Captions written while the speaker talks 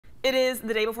It is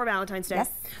the day before Valentine's Day.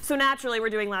 Yes. So naturally, we're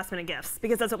doing last minute gifts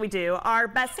because that's what we do. Our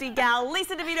bestie gal,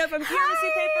 Lisa DeVito from Tiramisu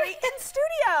Paperie in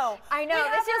studio. I know,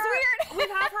 this is weird.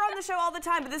 We've had her on the show all the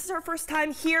time, but this is her first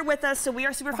time here with us, so we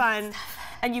are super fun.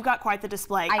 And you've got quite the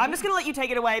display. I'm just going to let you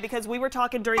take it away because we were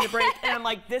talking during the break, and I'm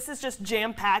like, this is just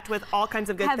jam-packed with all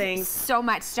kinds of good things. So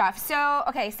much stuff. So,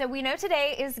 okay, so we know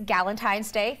today is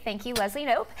Galentine's Day. Thank you, Leslie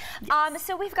Knope. Yes.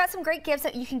 So we've got some great gifts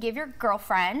that you can give your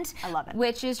girlfriend. I love it.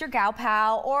 Which is your gal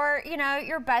pal or, you know,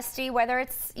 your bestie, whether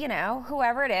it's, you know,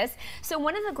 whoever it is. So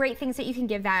one of the great things that you can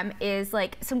give them is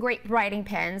like some great writing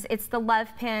pens. It's the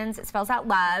love pens. It spells out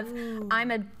love. Ooh.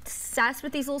 I'm obsessed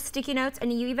with these little sticky notes,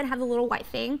 and you even have the little white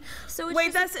thing. So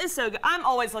it's this is so good. I'm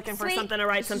always looking for something to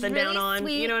write something down on.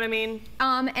 Sweet. You know what I mean?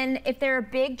 And if they're a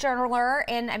big journaler,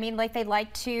 and I mean, like they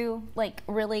like to like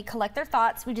really collect their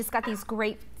thoughts, we just got these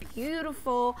great,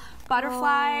 beautiful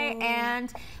butterfly. And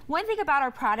one thing about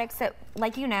our products that,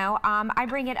 like you know, I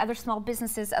bring in other small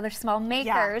businesses, other small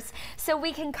makers, so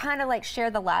we can kind of like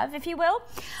share the love, if you will.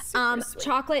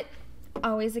 Chocolate.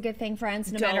 Always a good thing,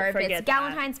 friends, no matter if it's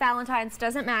Galentine's, Valentine's,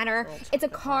 doesn't matter. It's a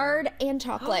card and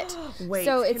chocolate. Wait,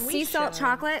 so it's sea salt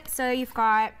chocolate. So you've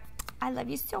got, I love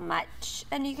you so much.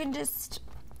 And you can just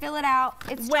fill it out.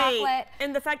 It's chocolate.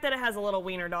 And the fact that it has a little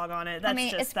wiener dog on it, that's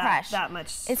just it's that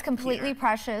much. It's completely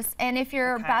precious. And if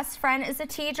your best friend is a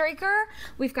tea drinker,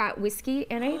 we've got whiskey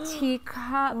in a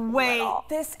teacup. Wait,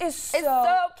 this is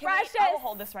so precious. I will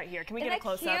hold this right here. Can we get a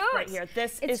close up right here?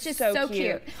 This is just so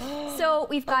cute. So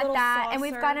we've got that, and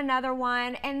we've got another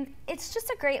one, and it's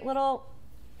just a great little,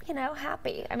 you know,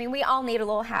 happy. I mean, we all need a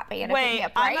little happy in a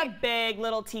gift, right? I'm a big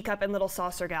little teacup and little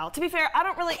saucer gal. To be fair, I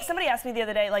don't really, somebody asked me the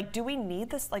other day, like, do we need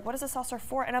this? Like, what is a saucer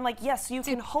for? And I'm like, yes, you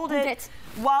can hold it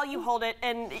while you hold it,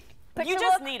 and you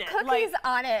just need it. Cookies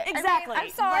on it. Exactly. I mean,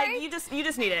 I'm sorry. Like, you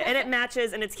just need it, and it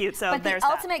matches, and it's cute. So but there's the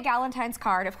ultimate Galentine's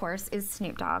card, of course, is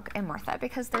Snoop Dogg and Martha,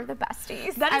 because they're the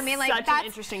besties. That is such an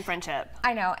interesting friendship.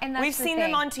 I know, and that's we've seen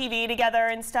them on TV together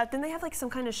and stuff. Didn't they have like some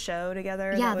kind of show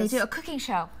together? Yeah, they do a cooking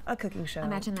show. A cooking show.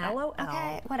 Imagine that. LOL.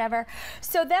 Okay, whatever.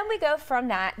 So then we go from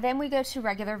that. Then we go to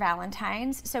regular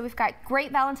Valentine's. So we've got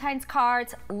great Valentine's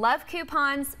cards, love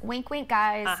coupons. Wink, wink,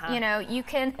 guys. You know, you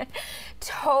can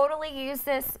totally use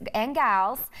this, and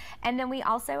gals. And then we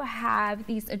also have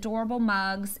these adorable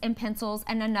mugs and pencils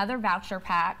and another voucher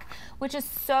pack, which is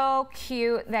so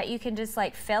cute that you can just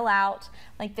like fill out.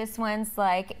 Like this one's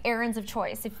like errands of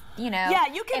choice. If you know,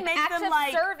 yeah, you can make them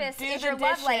like service is your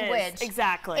love language.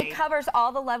 Exactly. It covers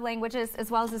all the love languages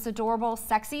as well as this adorable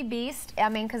sexy beast. I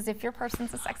mean, because if your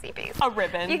person's a sexy beast, a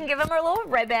ribbon. You can give them a little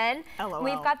ribbon. LOL.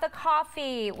 We've got the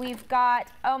coffee. We've got,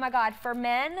 oh my God, for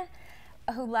men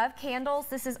who love candles,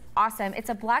 this is awesome. It's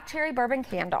a black cherry bourbon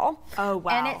candle. Oh,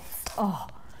 wow. And it's,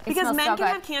 because men can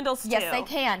have candles too. Yes, they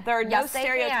can. There are no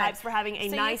stereotypes for having a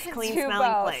nice, clean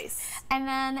smelling place. And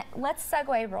then let's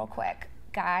segue real quick.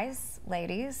 Guys,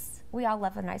 ladies, we all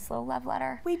love a nice little love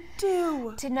letter. We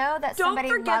do. To know that somebody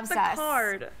loves us. Don't forget the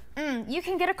card. You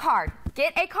can get a card.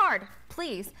 Get a card,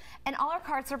 please. And all our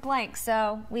cards are blank,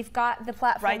 so we've got the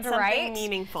platform to write. Write something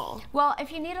meaningful. Well,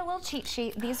 if you need a little cheat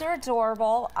sheet, these are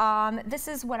adorable. This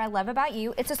is what I love about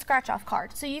you. It's a scratch-off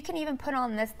card, so you can even put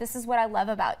on this, this is what I love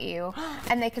about you,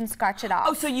 and they can scratch it off.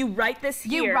 Oh, so you write this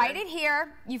here. You write it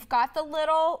here. You've got the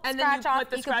little scratch-off.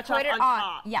 You can put it on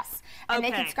top. Yes, and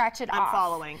they can scratch it off. I'm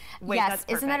following. Wait, yes, that's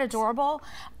perfect. Isn't that adorable?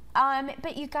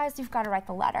 But you guys, you've got to write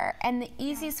the letter. And the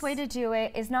easiest way to do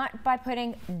it is not by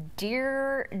putting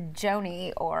Dear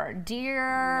Joni or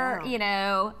Dear, you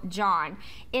know, John.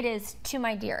 It is to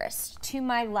my dearest, to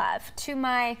my love, to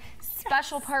my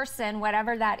special person,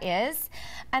 whatever that is.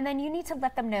 And then you need to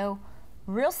let them know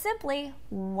real simply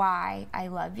why I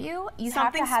love you. You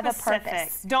have to have a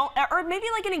purpose. Don't, or maybe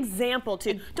like an example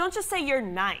too. Don't just say you're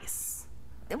nice.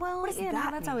 Well, you know,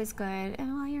 that's always good.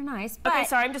 Well, you're nice. But okay,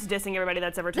 sorry, I'm just dissing everybody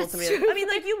that's ever told somebody that. I mean,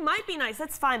 like, you might be nice,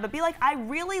 that's fine, but be like, I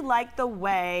really like the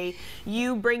way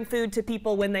you bring food to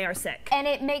people when they are sick. And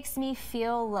it makes me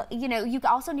feel, you know, you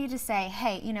also need to say,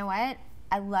 hey, you know what?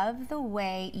 I love the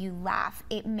way you laugh.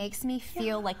 It makes me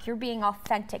feel like you're being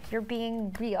authentic. You're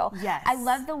being real. Yes. I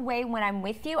love the way when I'm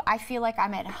with you, I feel like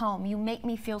I'm at home. You make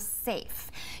me feel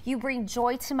safe. You bring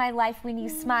joy to my life when you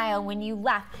smile, when you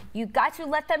laugh. You got to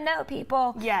let them know,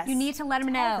 people. Yes. You need to let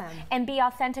them know and be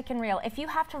authentic and real. If you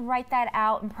have to write that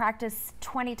out and practice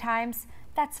 20 times,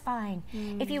 that's fine.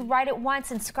 If you write it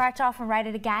once and scratch off and write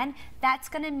it again, that's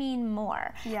gonna mean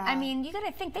more. Yeah. I mean, you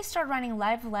gotta think they started writing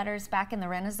love letters back in the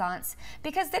Renaissance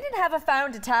because they didn't have a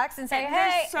phone to text and say, hey,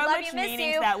 there's so love much you, miss meaning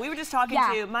you. to that. We were just talking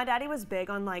Yeah. to, my daddy was big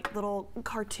on like little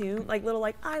cartoon, like little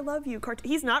like, I love you cartoon.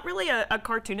 He's not really a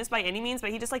cartoonist by any means,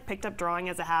 but he just like picked up drawing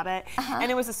as a habit. And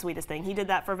it was the sweetest thing. He did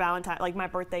that for Valentine, like my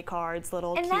birthday cards,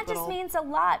 little And cute that just little. means a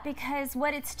lot because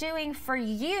what it's doing for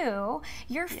you,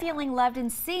 you're feeling loved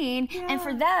and seen, and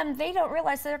for them, they don't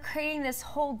realize they're creating this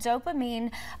whole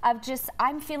dopamine of just,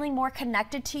 I'm feeling more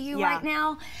connected to you right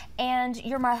now, and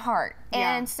you're my heart.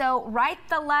 And so write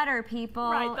the letter, people.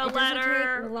 Write the It doesn't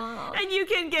letter. take long. And you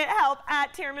can get help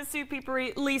at Tiramisu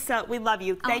Paperie. Lisa, we love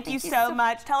you. Thank you so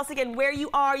much. Tell us again where you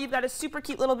are. You've got a super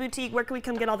cute little boutique. Where can we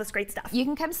come get all this great stuff? You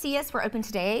can come see us. We're open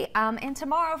today and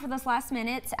tomorrow for those last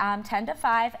minutes, 10 to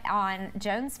 5 on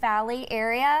Jones Valley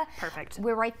area. Perfect.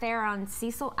 We're right there on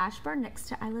Cecil Ashburn next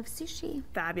to I Love Sushi.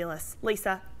 Fabulous.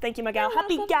 Lisa, thank you, my gal.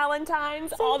 Happy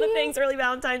Galentines. All the things, early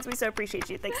Valentines. We so appreciate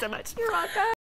you. Thanks so much. You're welcome.